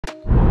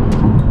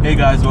Hey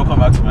guys, welcome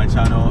back to my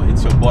channel.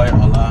 It's your boy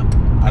Ola,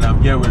 and I'm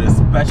here with a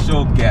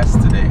special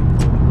guest today.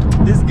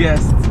 This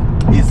guest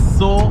is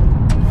so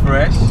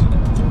fresh.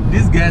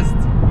 This guest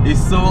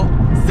is so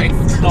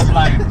sexy. Stop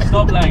lying.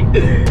 Stop lying.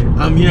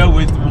 I'm here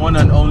with one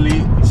and only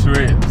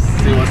Trips.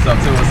 Say what's up.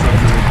 Say what's up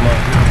to the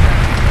vlog.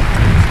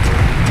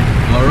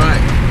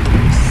 Alright.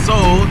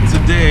 So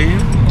today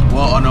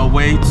we're on our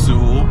way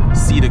to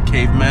see the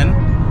CAVEMEN.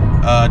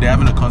 They're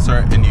having a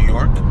concert in New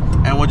York,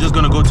 and we're just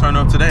gonna go turn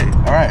up today.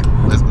 Alright.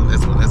 Let's go.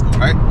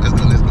 Alright? Let's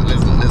go.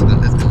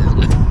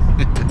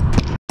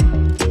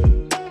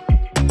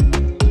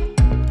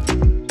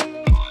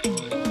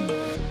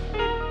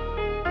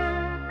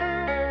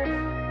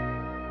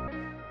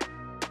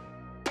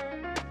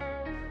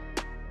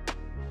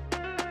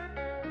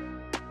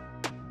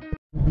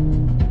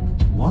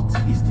 What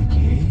is the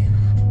cave?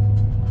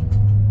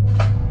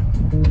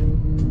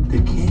 The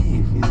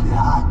cave is the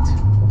heart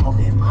of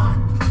a man.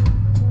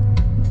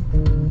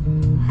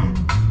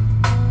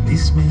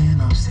 This man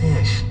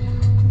obsessed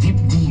deep.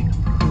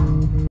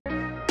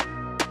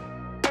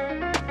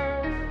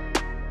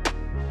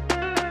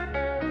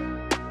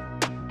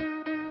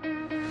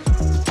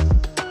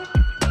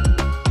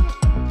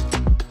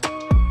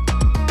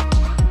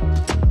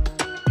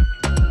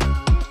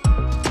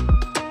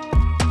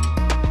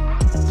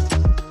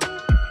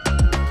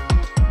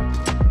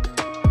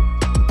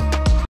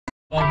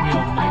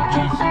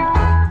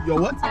 Yo,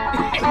 what?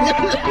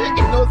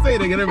 Don't say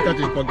it again, every touch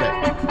his pocket.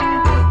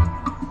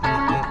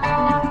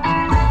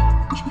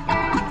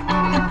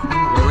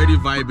 We're already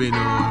vibing,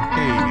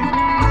 hey.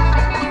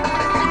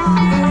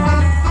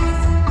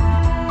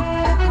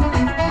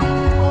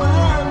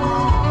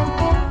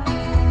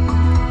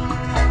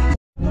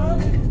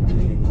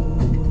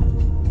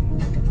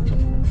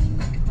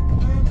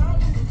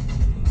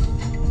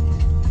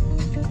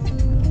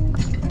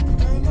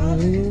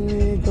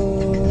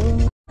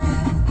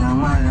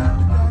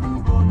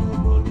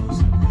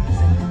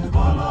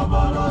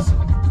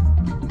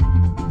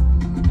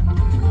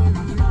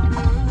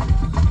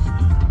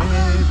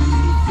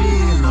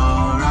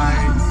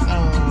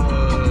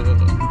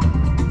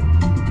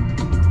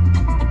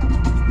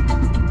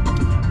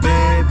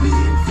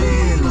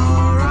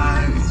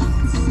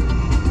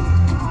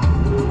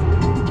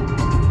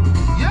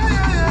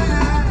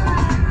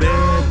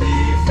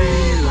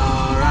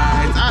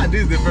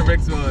 This is the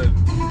perfect one.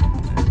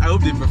 I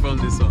hope they perform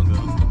this song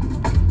though.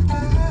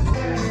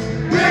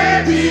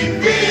 Baby,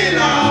 feel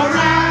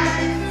alright.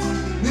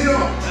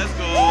 Let's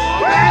go.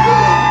 Baby,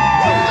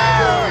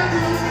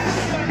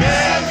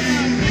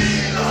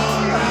 feel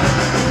alright.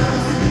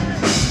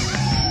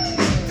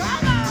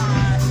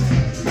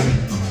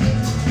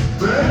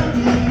 Baby,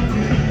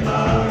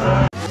 feel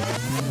alright.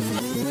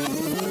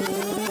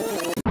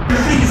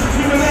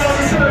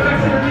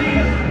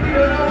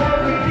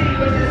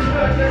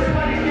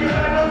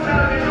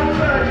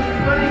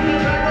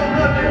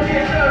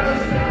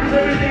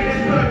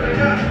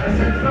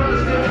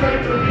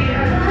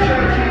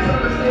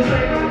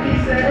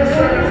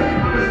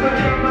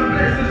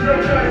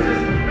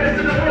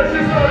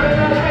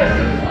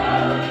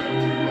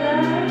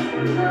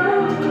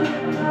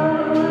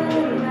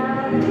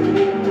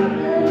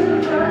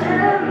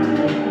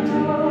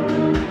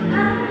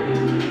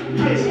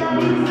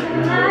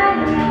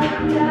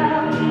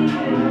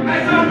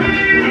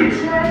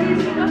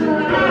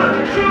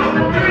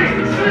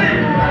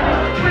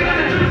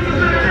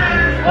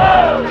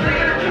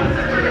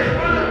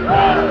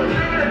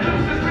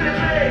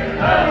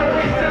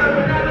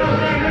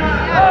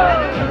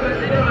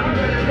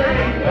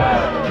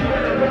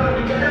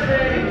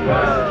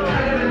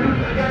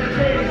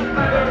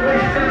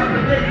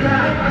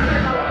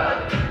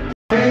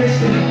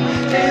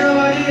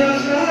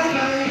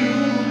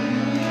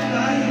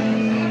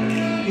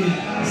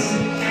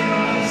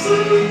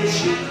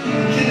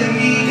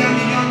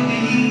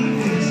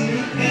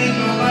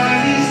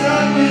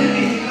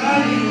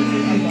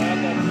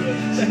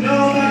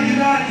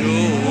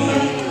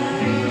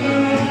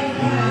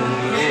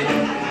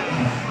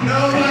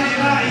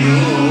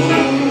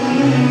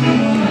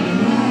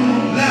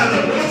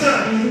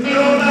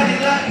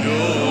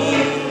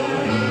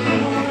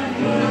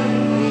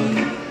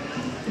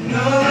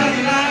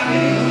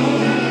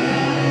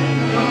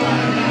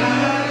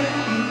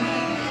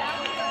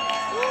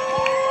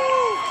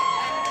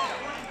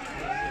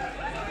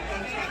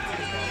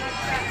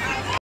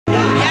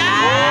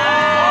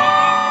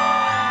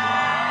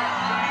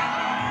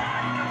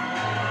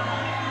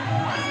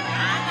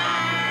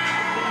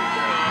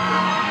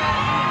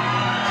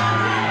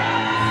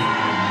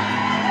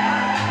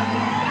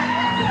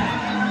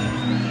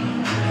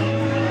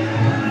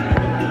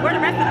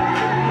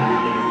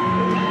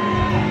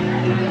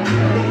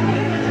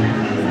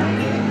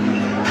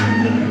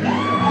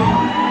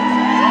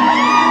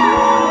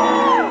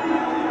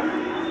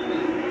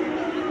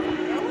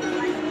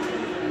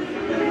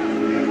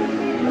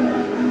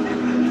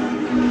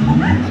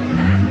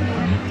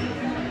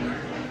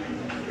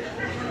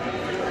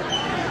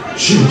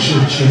 Chill.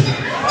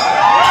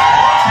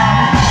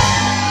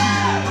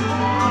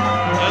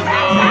 Let's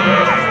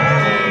go.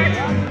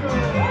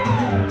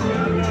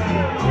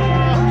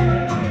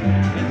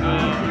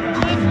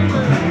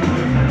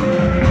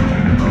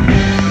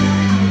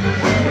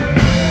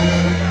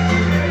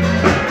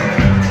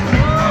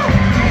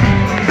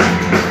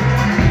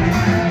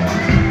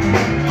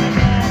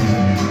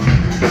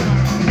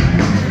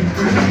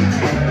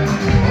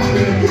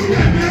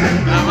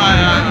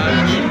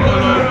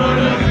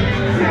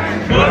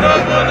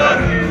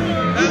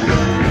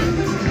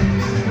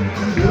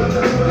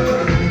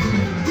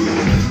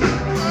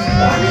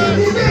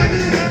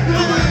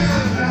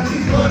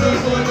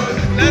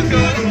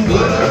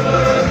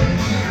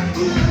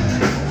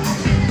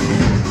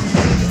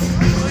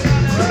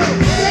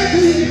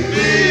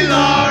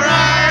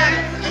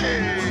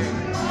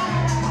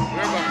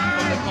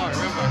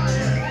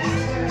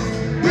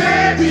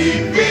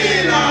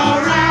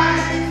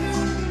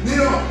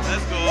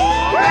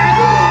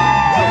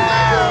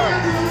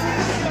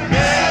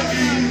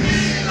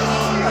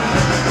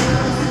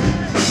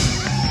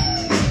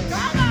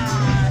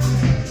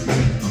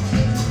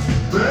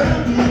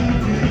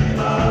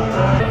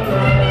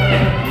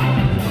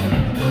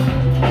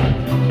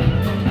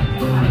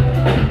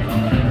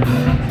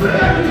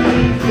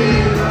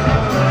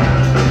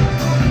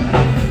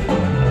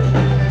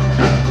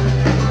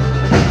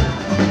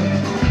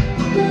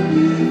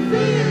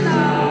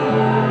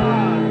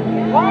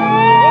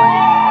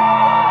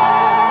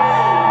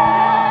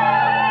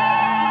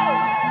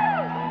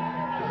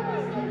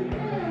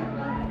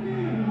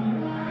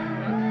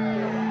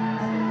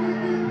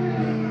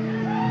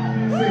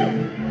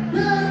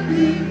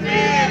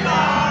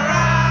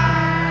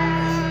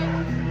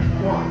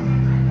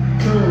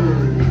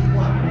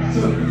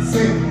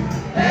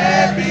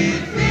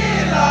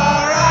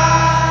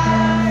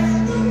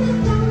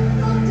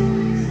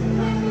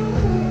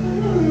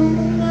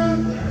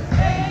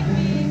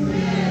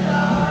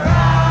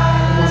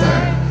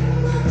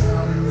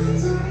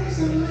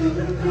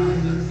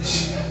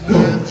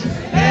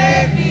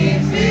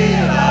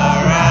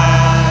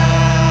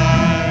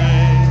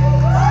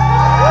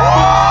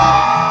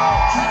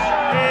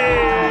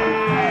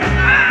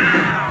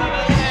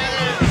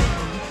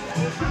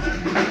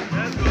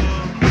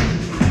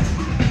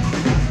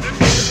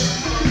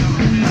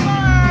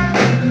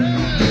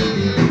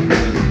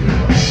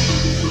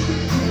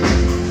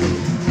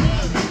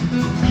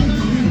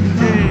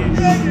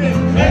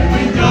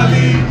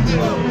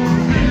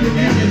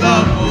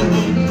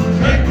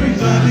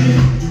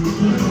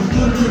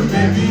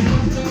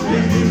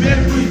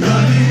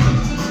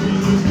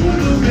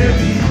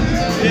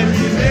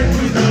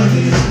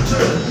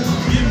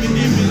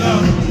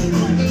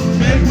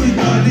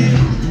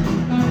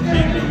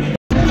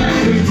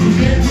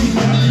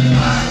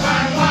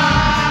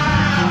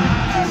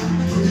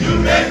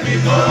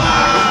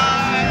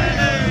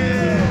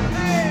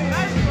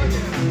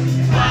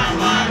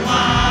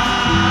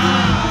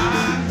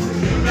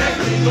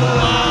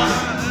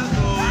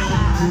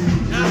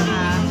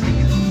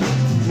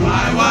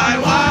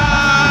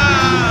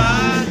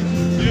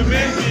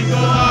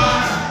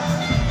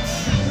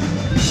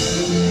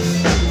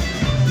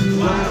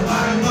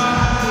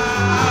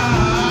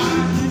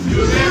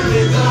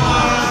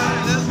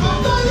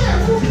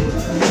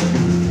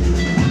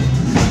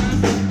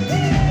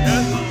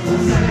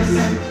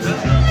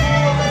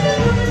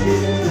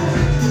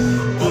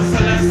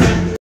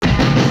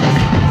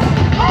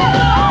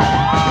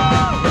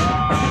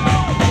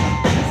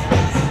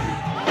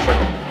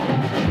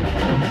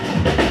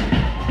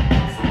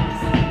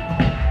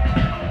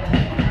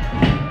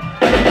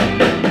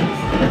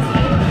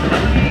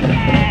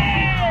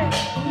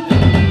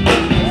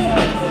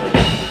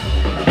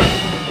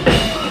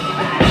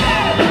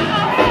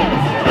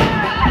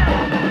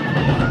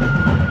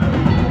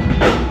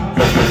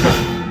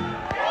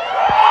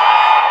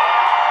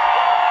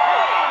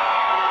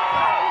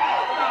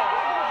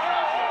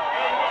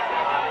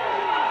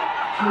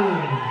 Yes,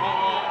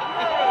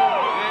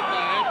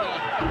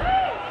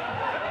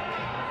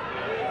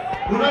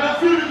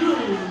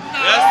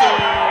 sir.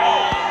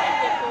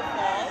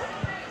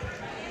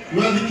 We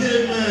are the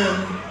cavemen.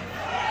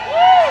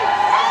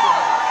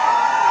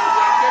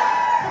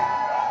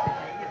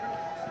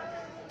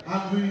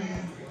 And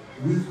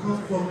we've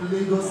come from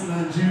Lagos,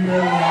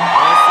 Nigeria.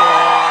 Yes, sir.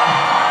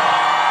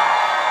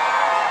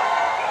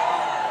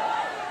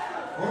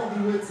 All the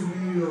way to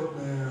New York,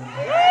 man.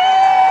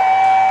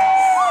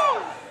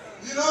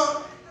 You know,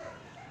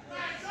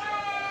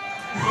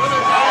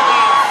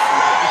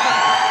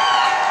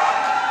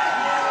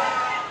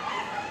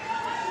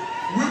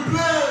 we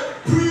play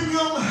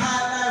premium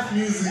high life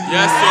music.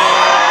 Yes, man. sir.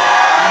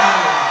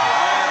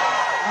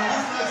 And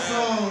this next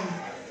song,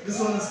 this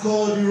one is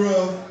called The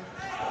Rough.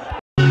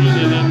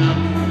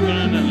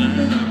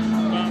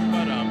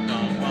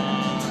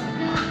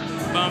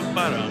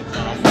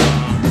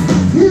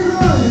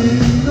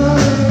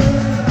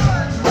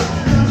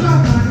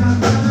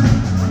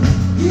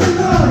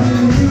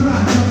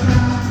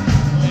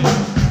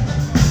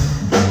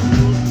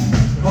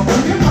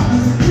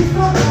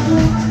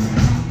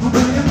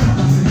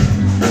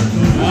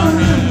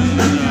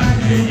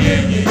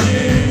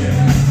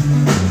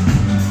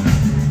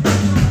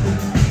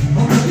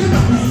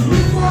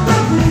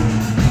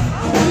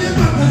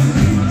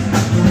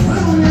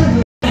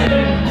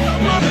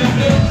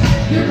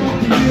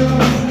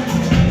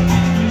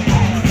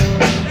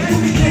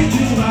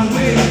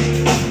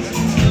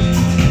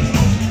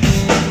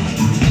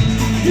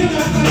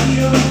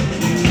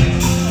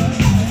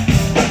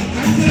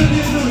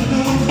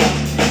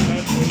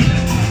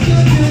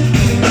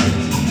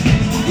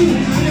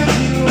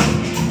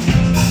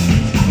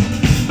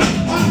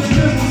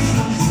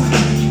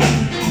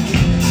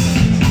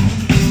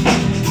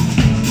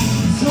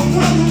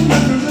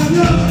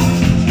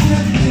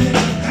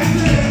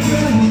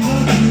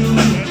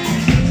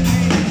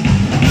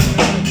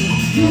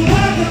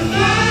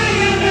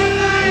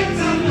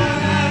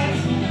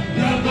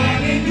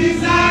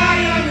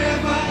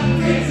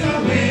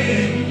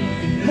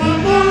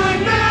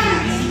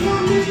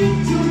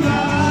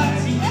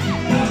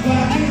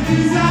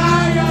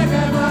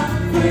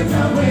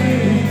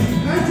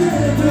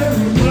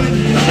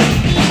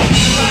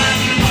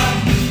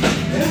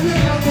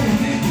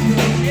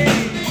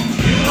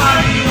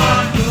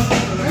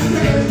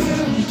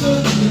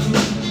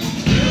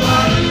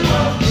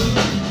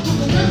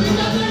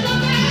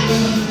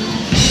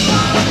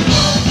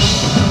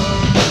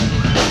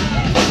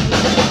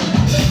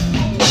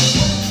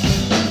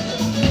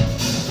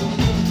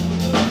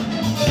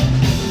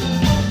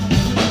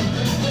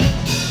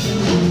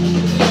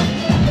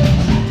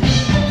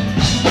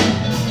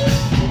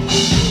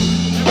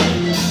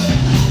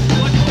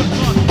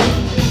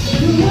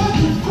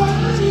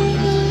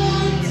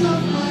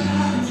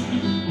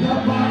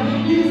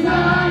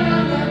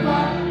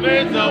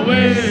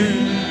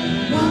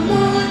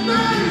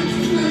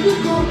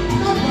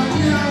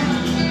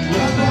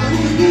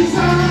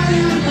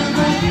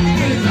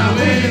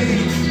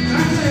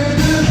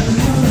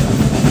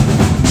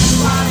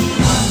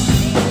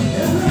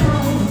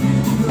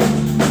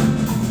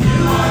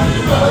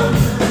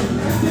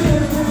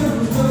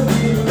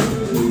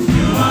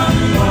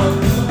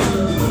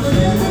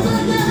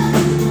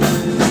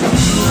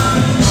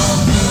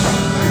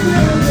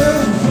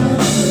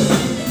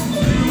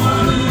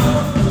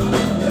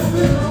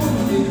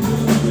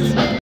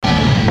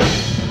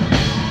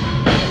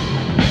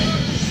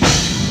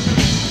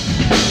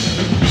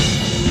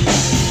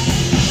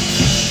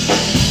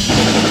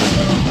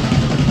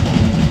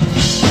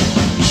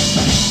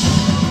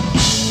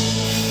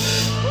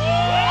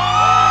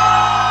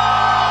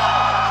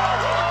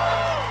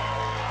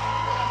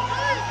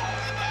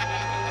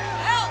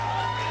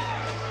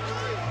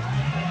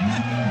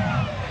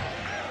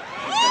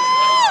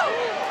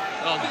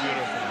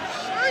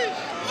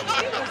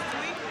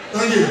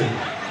 Thank you.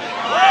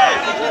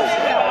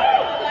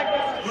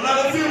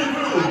 Another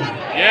beautiful.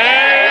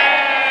 Yeah.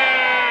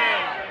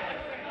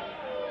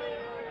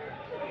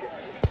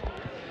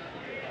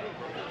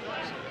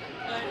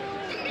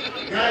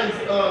 Guys,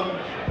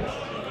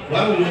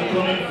 while we were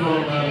coming from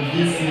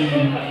DC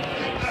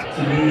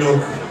to New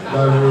York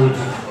by road,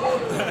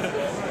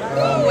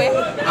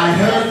 I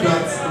heard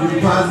that we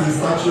passed the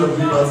Statue of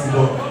Liberty,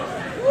 but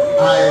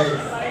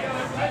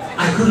I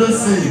couldn't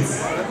see it.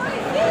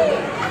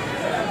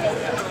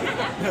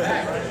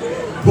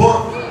 But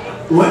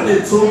when they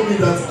told me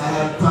that I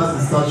had passed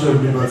the Statue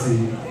of Liberty,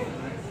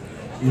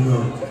 you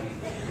know,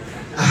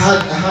 I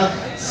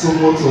had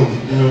somewhat of,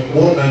 you know,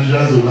 what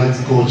Nigerians would like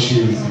to call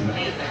chills.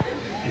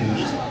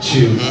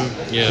 Chills.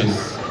 Mm-hmm. Yes. Chills.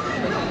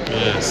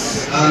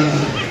 Yes. And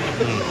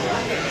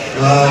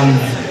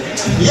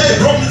yeah, it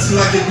brought me to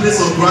like a place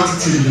of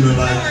gratitude, you know,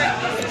 like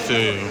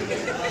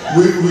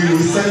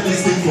we sent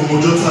this thing from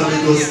Ojota,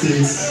 Lagos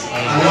State,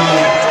 and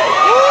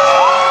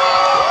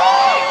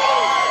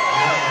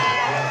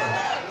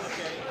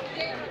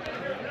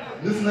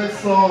this next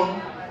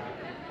song,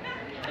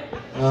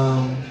 I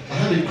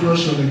had a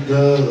crush on a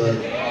girl that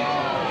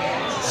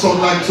So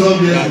like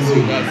 12 years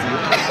ago.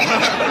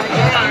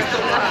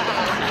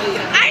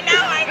 I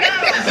know.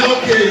 It's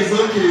okay.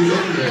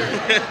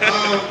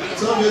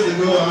 12 years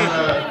ago,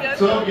 and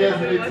 12 years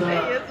later,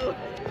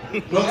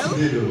 not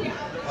today though.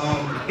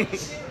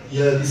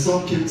 Yeah, the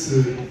song came to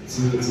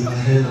my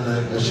head,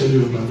 and I shared it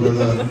with my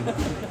brother.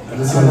 And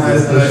this one I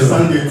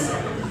sang it.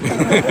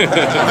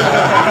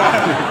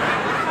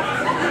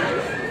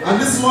 And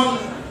this one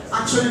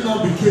actually now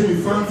became a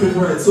fan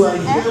favorite, so I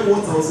hear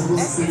what I was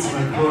supposed to say to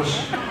my crush.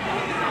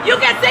 You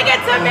can sing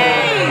it to me!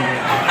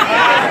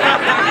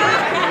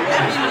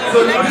 So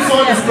this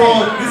one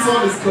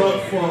is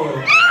called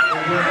For.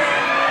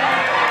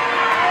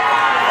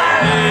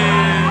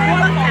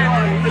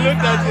 He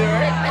looked at you,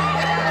 right?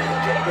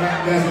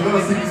 Guys, we're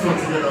gonna sing this one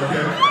together,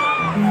 okay?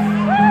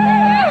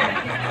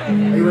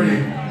 Are you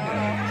ready?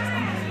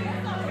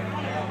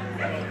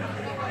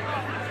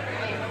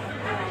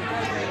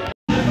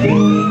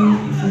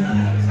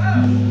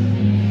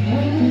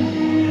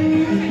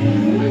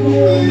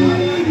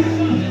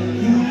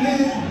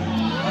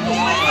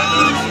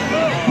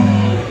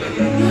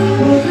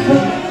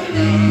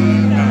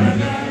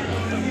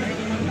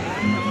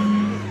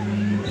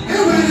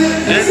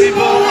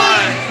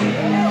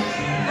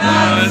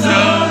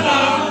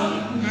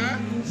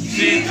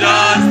 She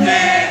just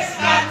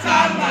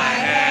scatter my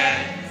head.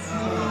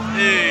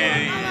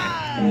 Hey,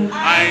 I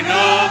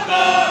know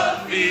God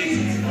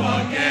feels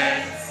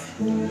forget.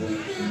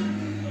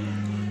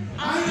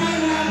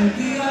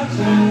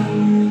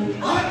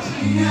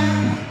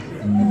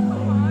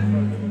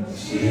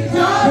 She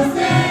just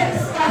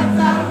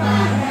scatter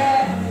my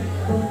head.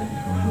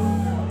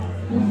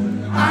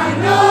 I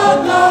know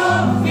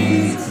God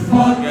feels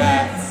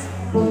forget.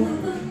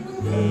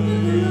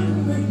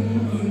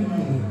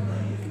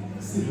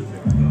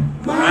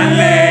 My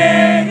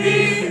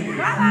lady,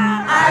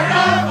 I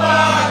don't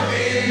fall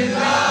in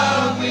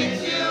love with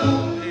you.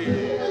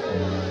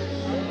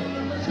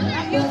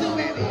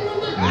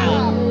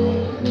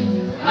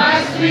 My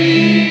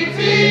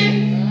sweetie,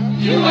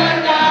 you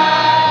and I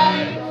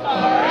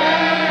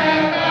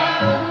forever.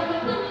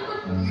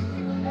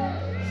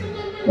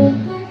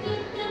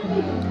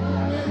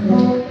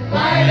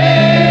 My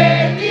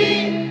lady,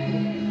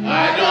 I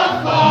don't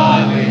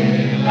fall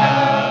in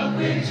love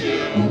with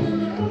you.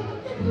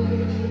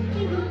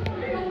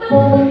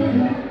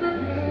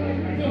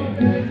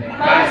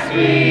 My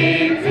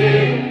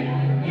sweetie,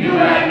 you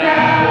and I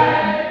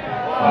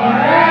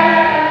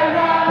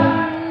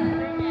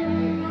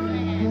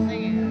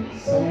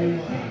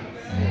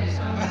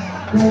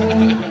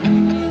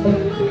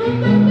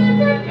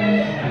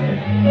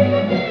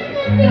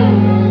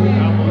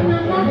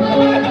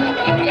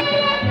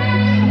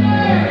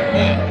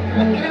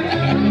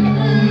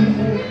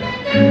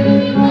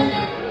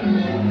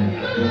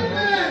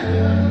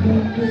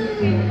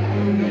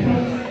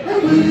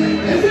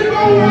Is it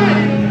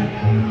alright?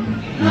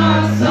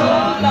 Not so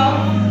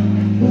long.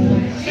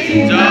 She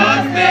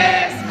just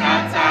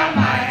scatter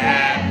my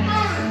head.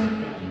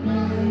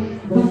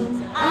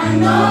 I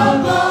know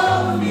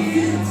God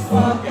means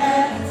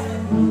forget.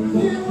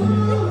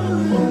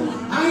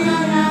 I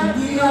am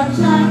the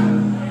object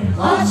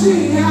of she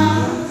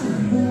has.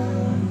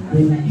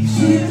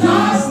 She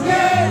just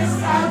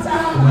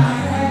scatter my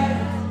head.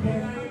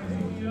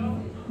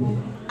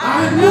 I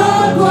know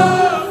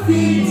God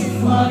means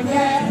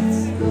forget.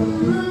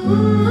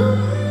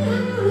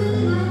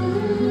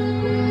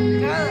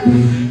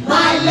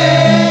 My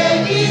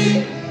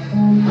lady,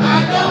 I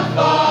don't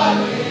fall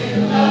in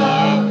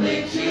love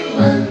with you.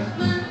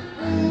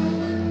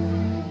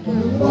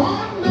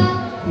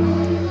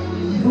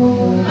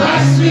 My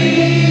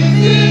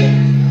sweetie,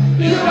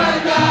 you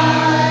and I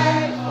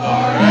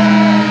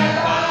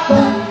forever.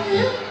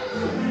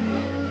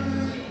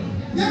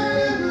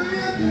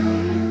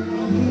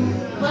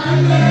 My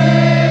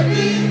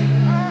lady,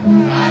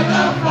 I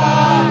don't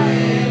fall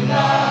in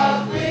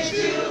love with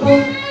you.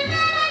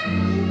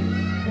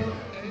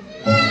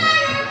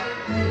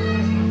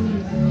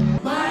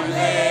 My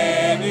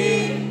lady,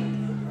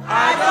 I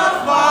don't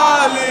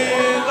fall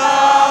in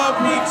love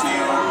with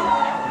you.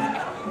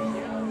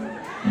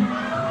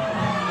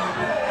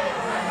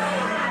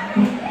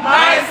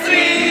 My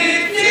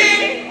sweetie,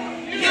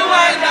 you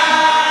and I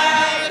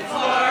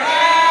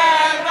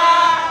forever.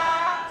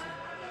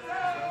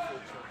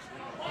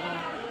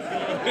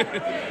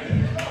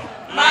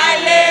 My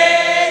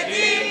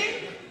lady,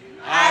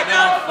 I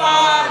don't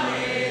fall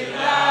in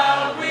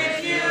love with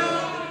you.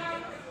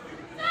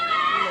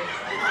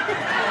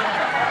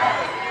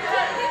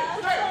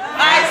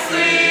 My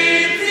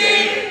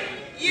sweetie,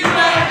 you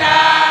and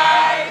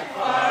I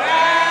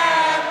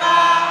forever.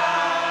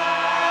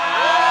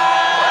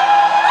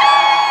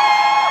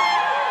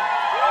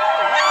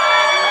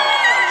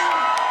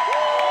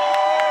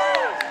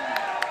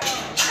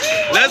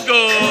 Let's go.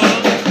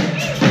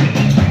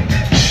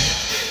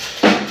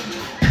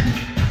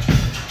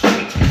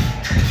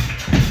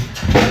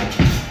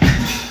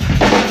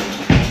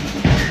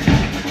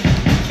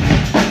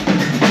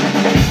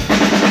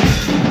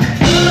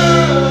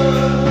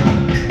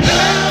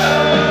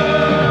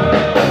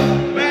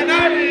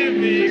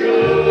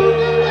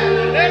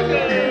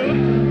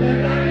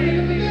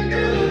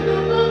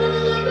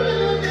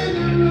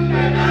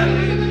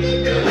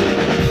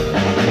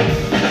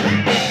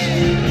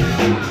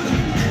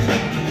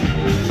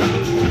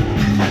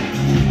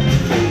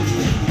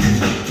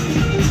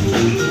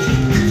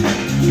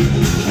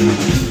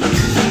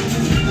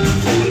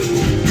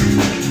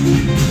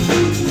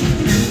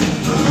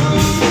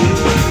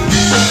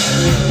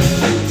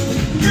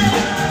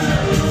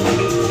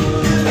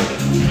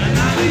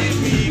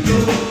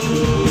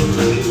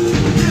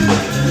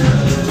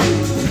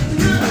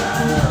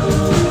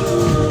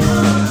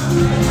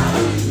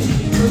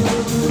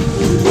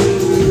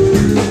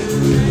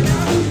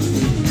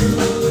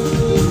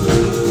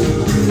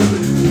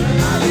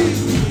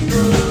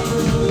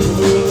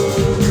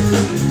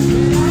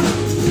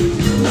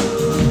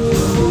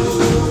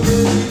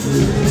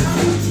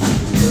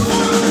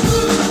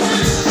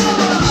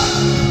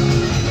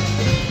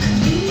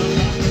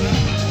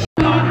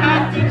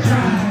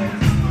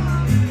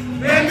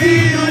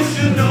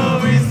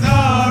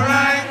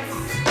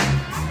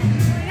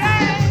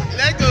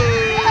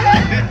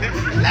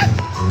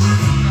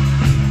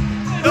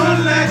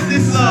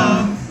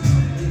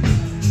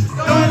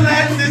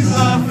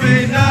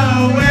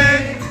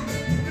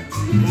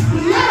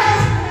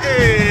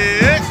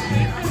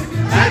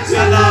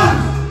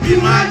 be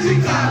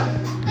magical.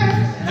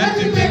 Let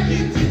me make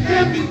it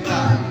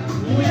chemical.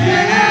 Oh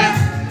yeah.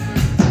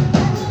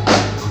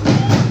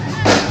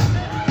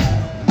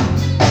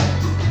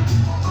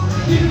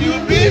 If you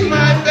be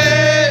my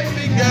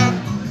baby girl,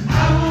 I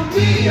will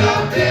be your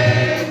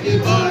baby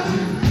boy.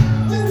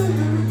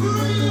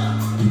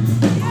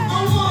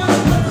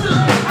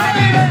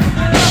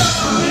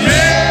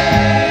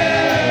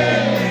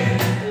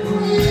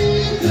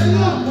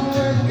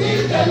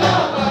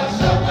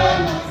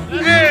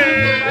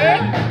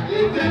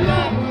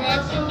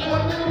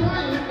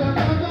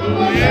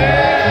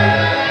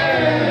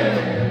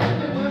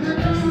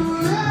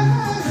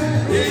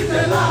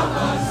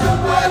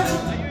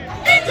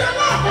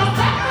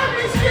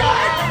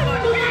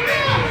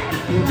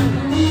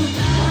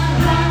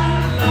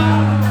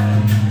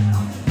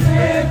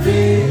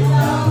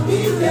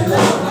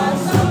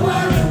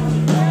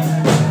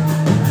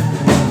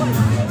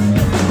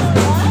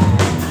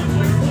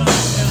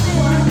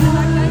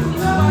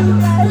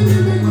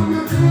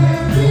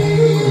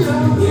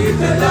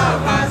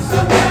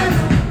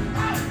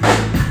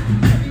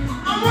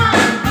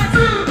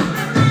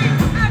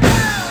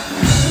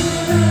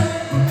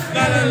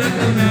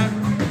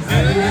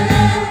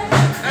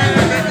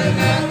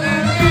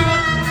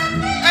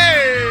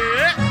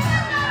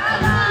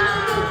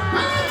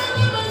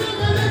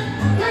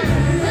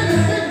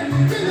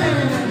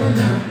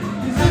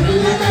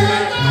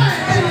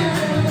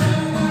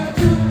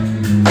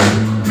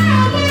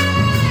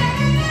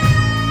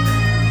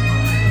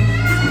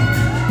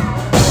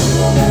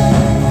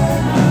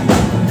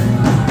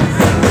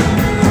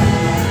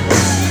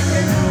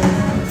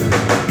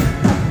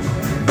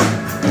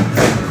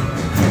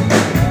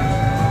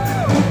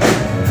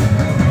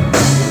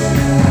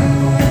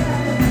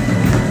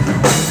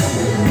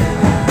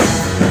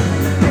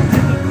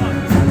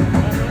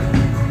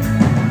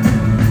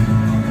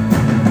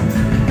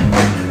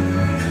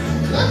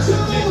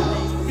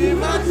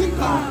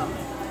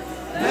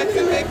 Let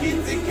you make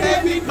it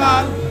chemical.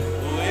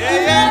 Oh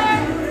yeah, yeah.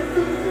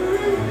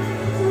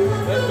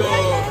 Let's go.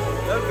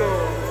 Let's go.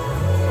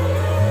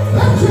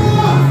 Let's go.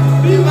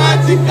 Be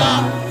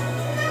magical.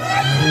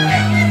 Let you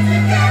make it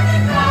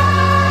chemical.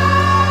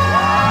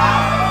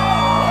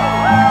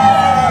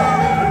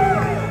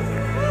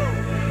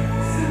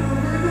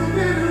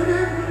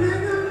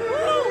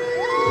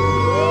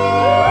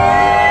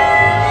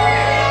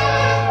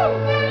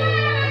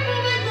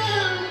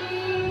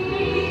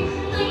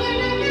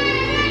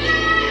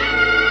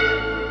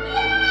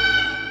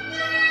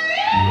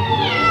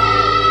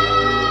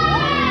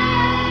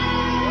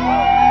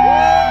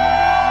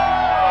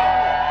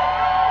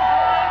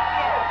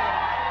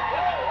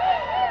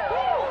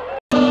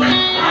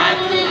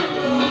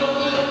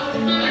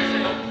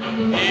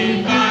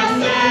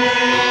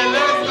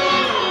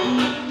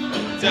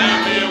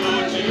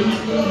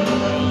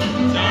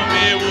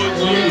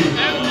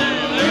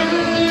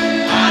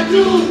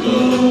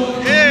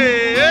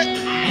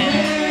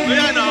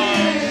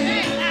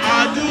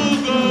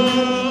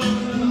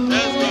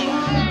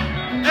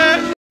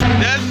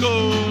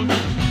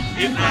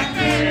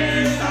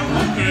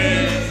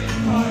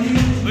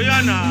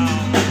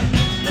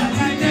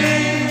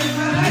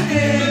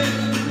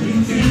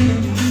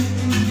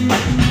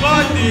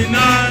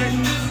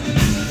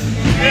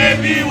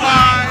 Baby,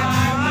 why?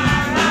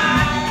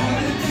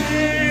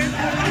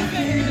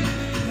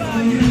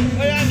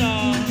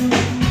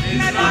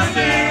 It's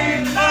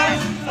nothing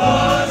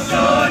but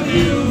so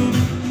new.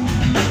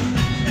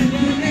 And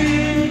you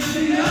need to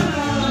your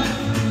love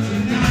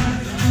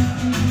tonight.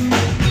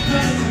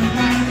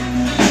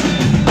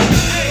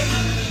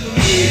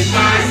 If I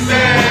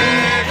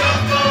said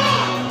go,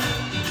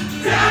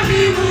 tell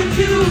me would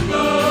you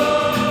go?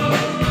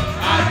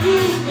 I do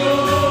go.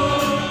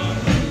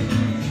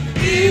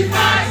 If I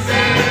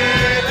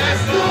say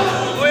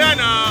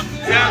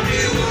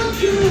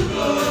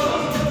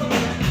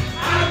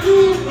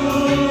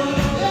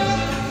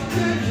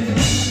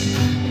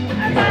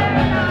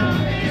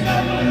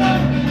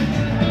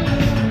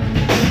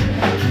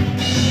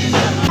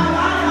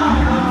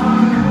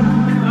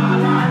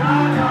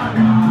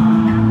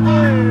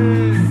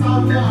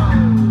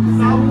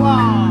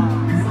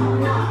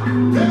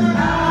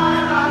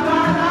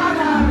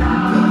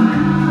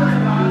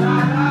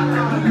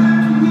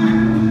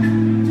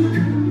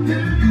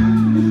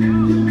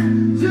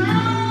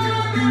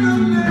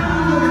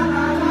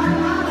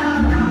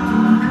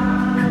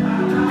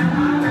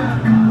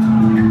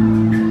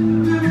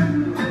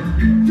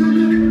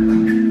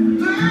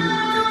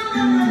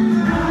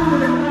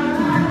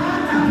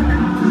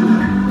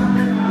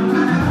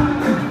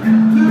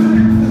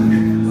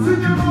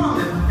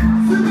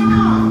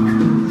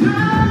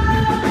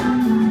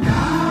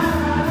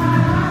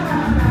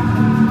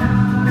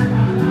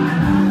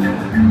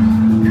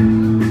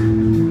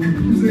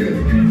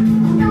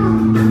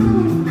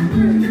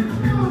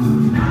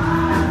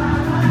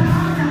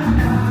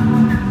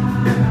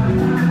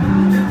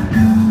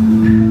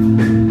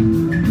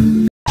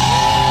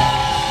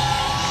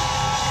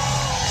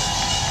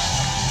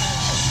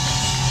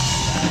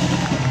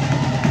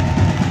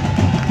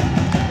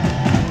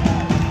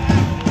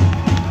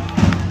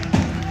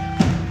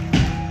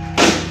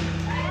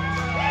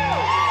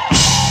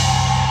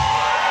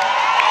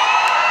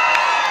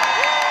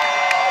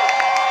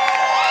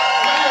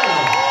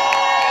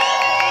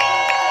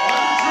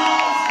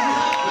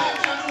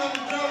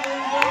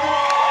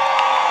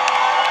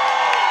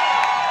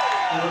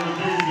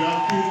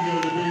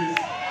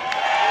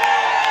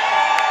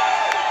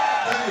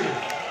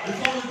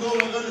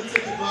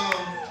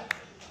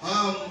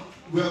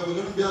we're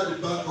going to be at the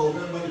back. I'll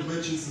remember the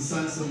merchants to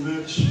sign some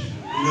merch. You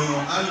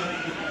know, and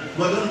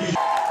we're going to be.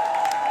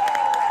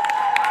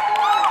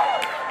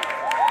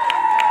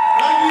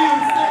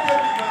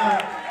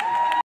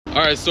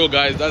 Alright, so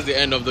guys, that's the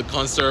end of the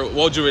concert. What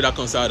would you rate that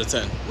concert out of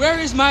 10? Where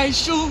is my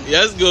shoe?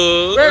 Yes,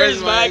 good. Where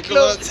is my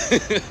clothes?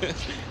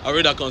 I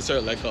rate that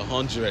concert like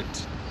 100.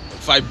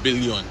 5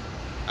 billion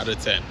out of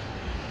 10.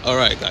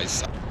 Alright,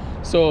 guys.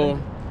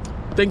 So,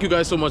 thank you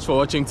guys so much for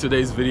watching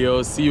today's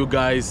video. See you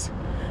guys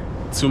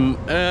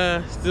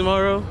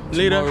tomorrow,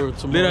 later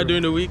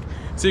during the week.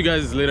 See you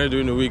guys later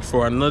during the week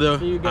for another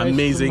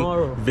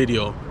amazing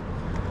video.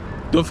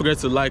 Don't forget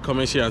to like,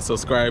 comment, share, and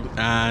subscribe.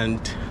 And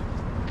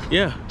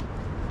yeah,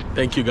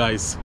 thank you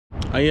guys.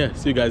 And yeah,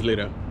 see you guys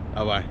later.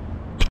 Bye bye.